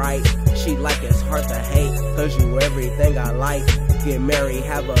get right. She like it's hard to hate, cause you everything I like. Get married,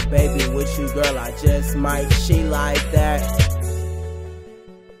 have a baby with you, girl, I just might. She like that.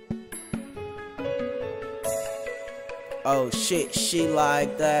 Oh shit, she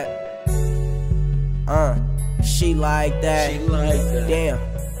like that. She like that. She like that. Damn,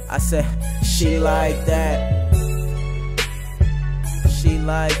 I said she like that. She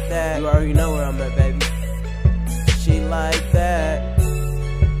like that. You already know where I'm at, baby. She like that.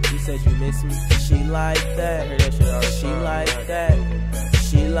 You said you miss me. She like that. I hear that shit all the time. She like that.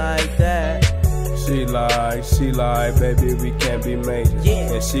 She like that. She lied, baby, we can't be major.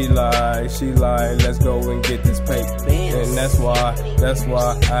 Yeah. And she lied, let's go and get this paper. And that's why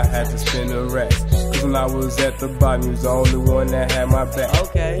I had to spend the rest. Cause when I was at the bottom, you was the only one that had my back.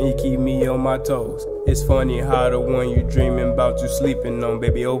 Okay. And you keep me on my toes. It's funny how the one you dreaming about you sleeping on,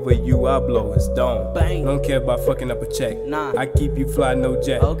 baby, over you I blow, it's done. Bang. Don't care about fucking up a check. Nah. I keep you fly, no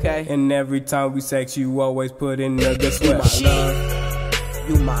jet. Okay. And every time we sex, you always put in the good You sweat. my love,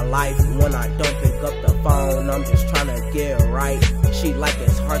 you my life. When I don't pick up the phone, I'm just tryna get right. She like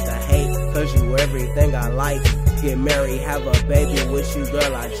it's hard to hate, cause you everything I like. Get married, have a baby with you,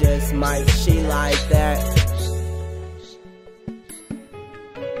 girl, I just might. She like that.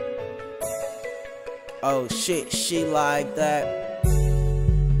 Oh shit, she like that.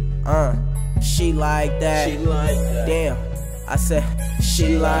 She like that. She like that. Damn, I said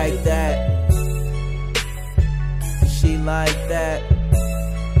she like that. She like that.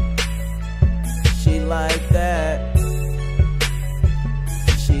 She like that.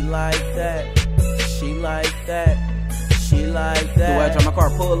 She like that. She like that. She like that. Do I drive my car,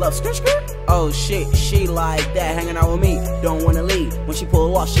 pull up, skirt, skirt? Oh shit, she like that, hanging out with me, don't wanna leave. When she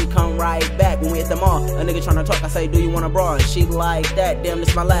pull off, she come right back. When we hit the mall, a nigga tryna talk, I say, do you want a bra? And she like that, damn,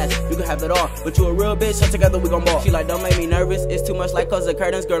 this my last, you can have it all. But you a real bitch, so together we gon' ball. She like, don't make me nervous, it's too much light cause the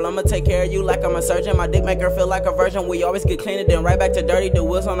curtains. Girl, I'ma take care of you like I'm a surgeon. My dick make her feel like a virgin. We always get cleaner, then right back to dirty. The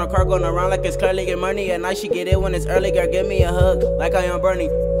wheels on her car going around like it's clearly get money. At night she get it when it's early, girl, give me a hug like I am Bernie.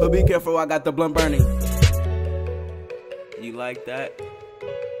 But be careful, I got the blunt burning. You like that?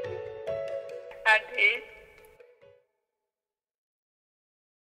 I did.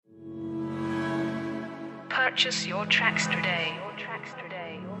 Purchase your tracks today.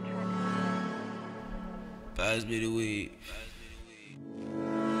 Pass me the weed.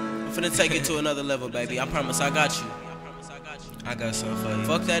 I'm finna take it to another level, baby. I promise I got you. I got something for you.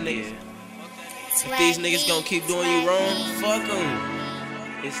 Fuck that nigga. If these niggas gon' keep doing you wrong, fuck them.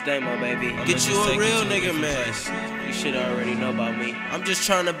 It's Damo, baby. Get you a real nigga, man. You should already know about me. I'm just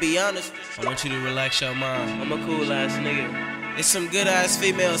trying to be honest. I want you to relax your mind. I'm a cool ass nigga. There's some good ass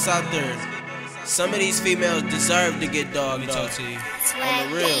females out there. Some of these females deserve to get dogged off. On the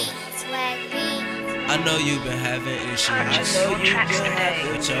real. I know you've been having issues. I know you've been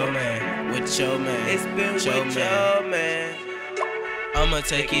having with your man. With your man. It's been with your man. I'ma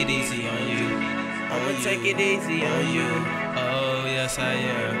take it easy on you. I'ma take it easy on you. Oh, yes I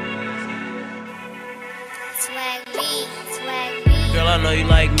am. Girl, I know you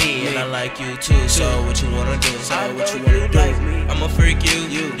like me, and I like you too. So what you wanna do? So what you wanna do? I'ma freak you,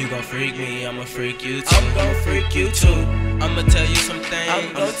 you gon' freak me. I'ma freak you too. I'm gon' freak you too. I'ma tell you some things.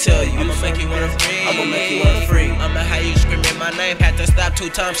 I'ma tell you. I'ma make you wanna freak. I'ma make you wanna freak. I'ma have you screaming my name. Had to stop 2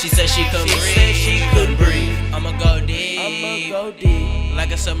 times. She said she couldn't breathe.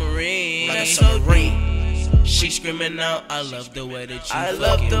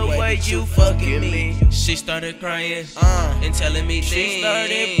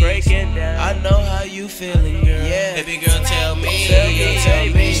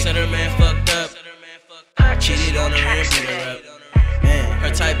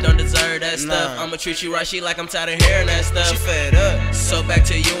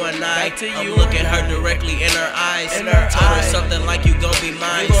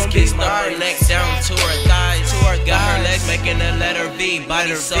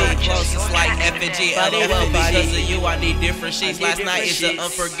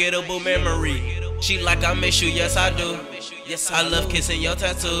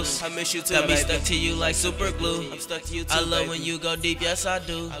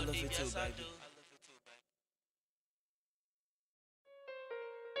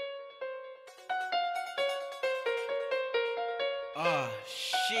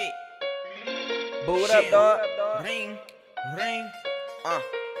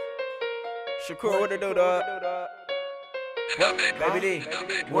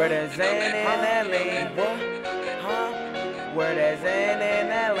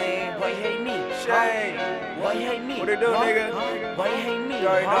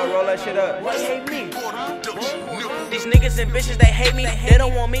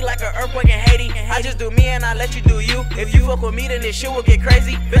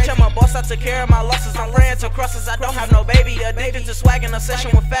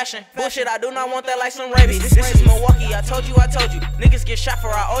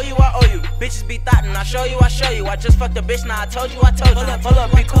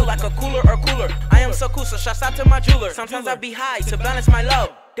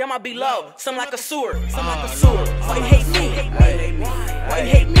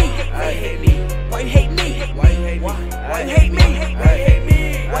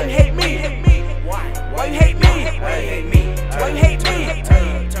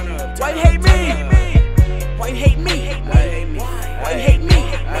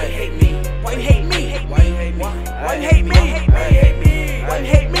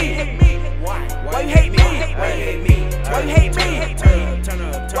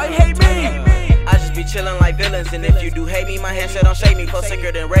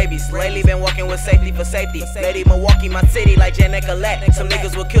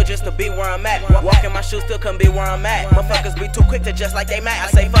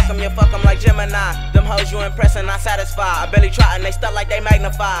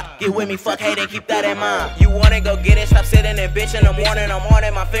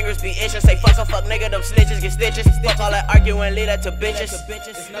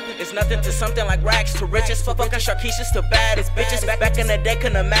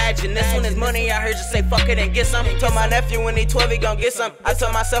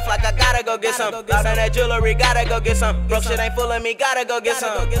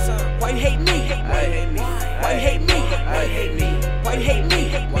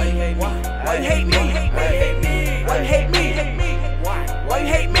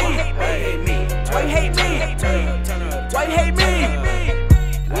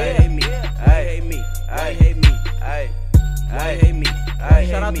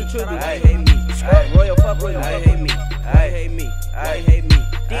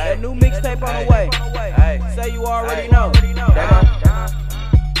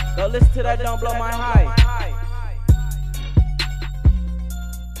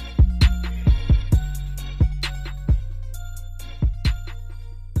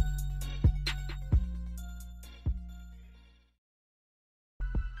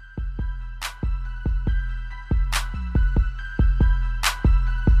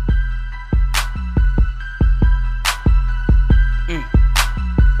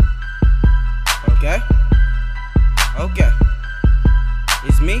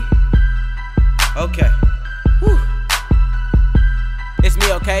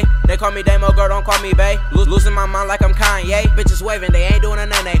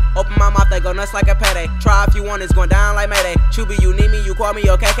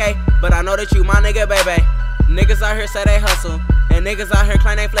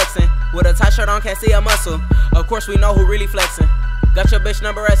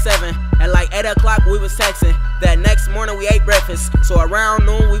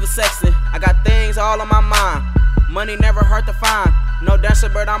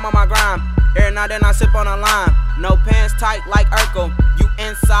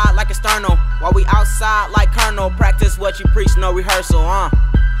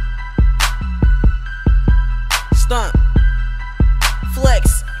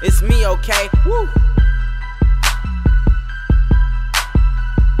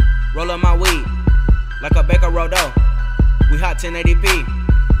 roll up my weed like a baker roll dough. We hot 1080p,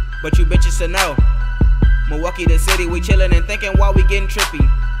 but you bitches should know. Milwaukee the city, we chillin' and thinking while we getting trippy.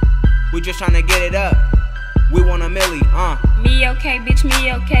 We just tryna get it up. We want a milli, Me okay, bitch,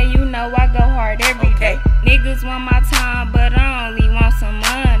 me okay. You know I go hard every day. Niggas want my time, but I only want some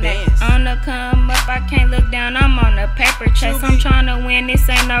money. On the come up, I can't look down. I'm on a paper chase. I'm tryna win. This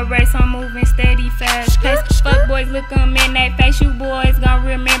ain't no race. I'm moving steady, fast pace. Fuck boys, look them in they face. You boys gon'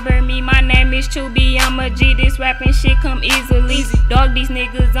 remember me. My name is ChewBeeG. I'm a G. This rapping shit come easily. Dog these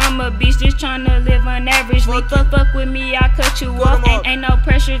niggas, I'm a bitch. Just tryna live unaveragely. Fuck with me, I cut you off. Ain't no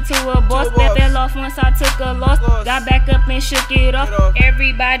pressure to a boss. Fell off once I took a loss. Got back up and shook it off.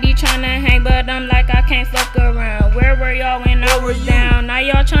 Everybody tryna hang, but I'm like I can't fuck around. Where were y'all when I was down? Now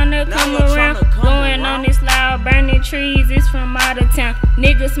y'all tryna come around. Blowing on this loud, burning trees. It's from out of town.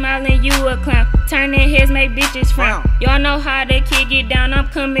 Niggas smiling, you a clown. Turning heads, make bitches frown. Y'all know how the kid get down. I'm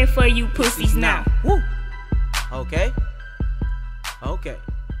coming for you pussies now. Woo. Okay.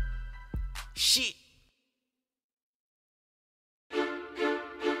 Shit.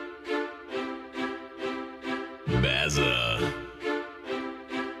 Bazza.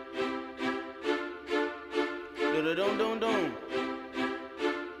 Dum.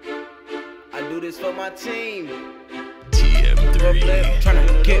 I do this for my team. TM3.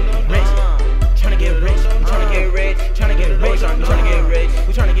 Tryna get rich. Tryna get rich. Tryna get rich. Tryna get rich. Tryna get rich.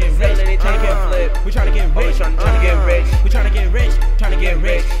 We tryna get rich. Tryna get flip. We tryna get rich. Tryna get rich. We tryna get rich. Tryna get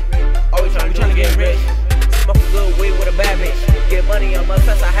rich. All we tryna get rich. Smoke good weed with a bad bitch. Get money on my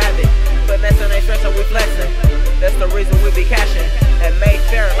sense, I have it. Finessing ain't stressing, we flexing. That's the reason we be cashing. And made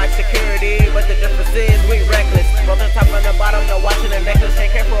fair like security, but the difference is we reckless. From the top and the bottom, no watching the necklace.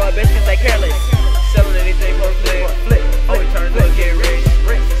 Can't care for a bitch cause they careless. Selling anything for a flip. Oh, we tryna do it, get rich.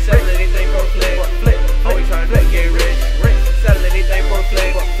 Selling anything for a flip. Oh, we tryna do it, get rich. Selling anything for a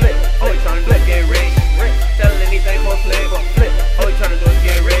flip. Oh, we tryna do it, get rich. Selling anything for a flip. Oh, we tryna do it,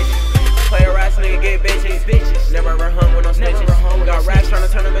 get rich. Play a ass nigga, get bitches. Never ever hung with no snitches. Got raps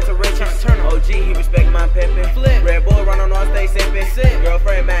tryna turn them into riches. OG, he respect my pimpin'. Red Bull run on all, stay sippin'.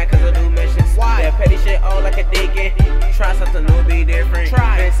 Girlfriend mad cause I do missions. That petty shit all like a deacon. Try something new, be different.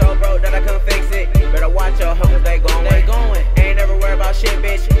 Been so broke that I couldn't fix it. Better watch your hoes, they going. Ain't never worry about shit,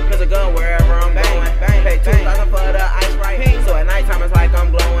 bitch. Cause a gun wherever I'm going. Pay 2,000 for the ice right. So at nighttime it's like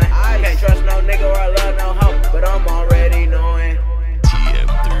I'm glowing. Can't trust no nigga or love no hoe, but I'm already knowing.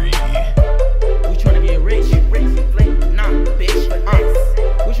 TM3. We tryna get rich, nah, bitch,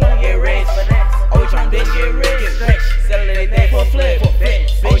 we tryna get rich, oh, we tryna get rich, selling anything for a flip, oh,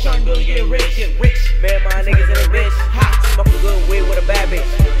 we tryna do is get rich, man, my niggas in the bitch, smoking good weed with a bad bitch,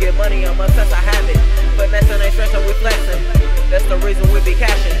 get money on my sense, I have it, finessing ain't stressing, we flexing, that's the reason we be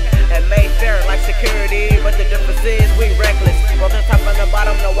cashing, and made fair like security, but the difference is we reckless, from the top and the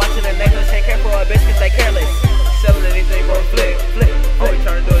bottom, no watching the necklace, can't care for a bitch cause they careless, selling anything for a flip, oh, we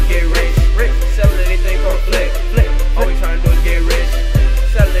tryna do is get rich, selling anything for a flip, oh, we tryna do is get rich,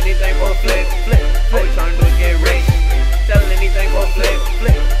 selling anything for a flip, oh, we tryna do is get rich, selling anything for a flip,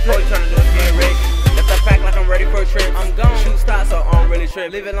 oh, we tryna do is get rich. Left the pack like I'm ready for a trip. I'm gone. Shoot stop, so I don't really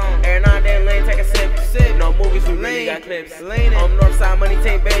trip. Leave it alone. Every now and then, lean, take a sip. No movies, we really got clips. On north side, money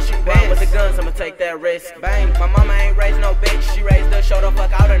take bad. Shoot bang with the guns, I'ma take that risk. Bang. My mama ain't raised no bitch. She raised the show the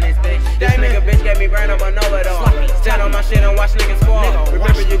fuck out on this bitch. This nigga bitch get me brain, I'ma know it all. Stand on my shit and watch niggas fall.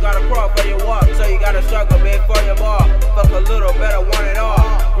 Remember, you gotta crawl for your walk, so you gotta struggle big for your ball. Fuck a little, better want it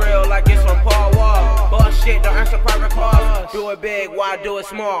all. Grill like it's from Paul Wall. Boss shit, don't answer private calls. Do it big, why do it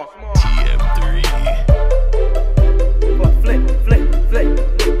small? TM3. Flip,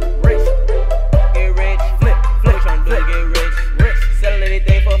 rich, get rich, flip, tryna do is get rich, selling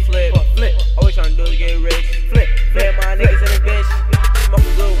anything for a flip, all we tryna do is get rich, man, my niggas in this bitch,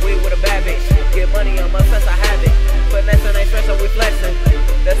 smoking good weed with a bad bitch, get money on my sense, I have it, finessing ain't stressing, we flexing,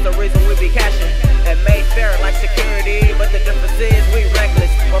 that's the reason we be cashing, and made fair like security, but the difference is we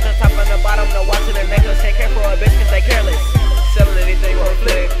reckless, from the top and the bottom, no watching the necklace, can't care for a bitch cause they careless, selling anything for a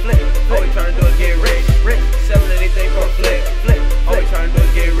flip, all we tryna do is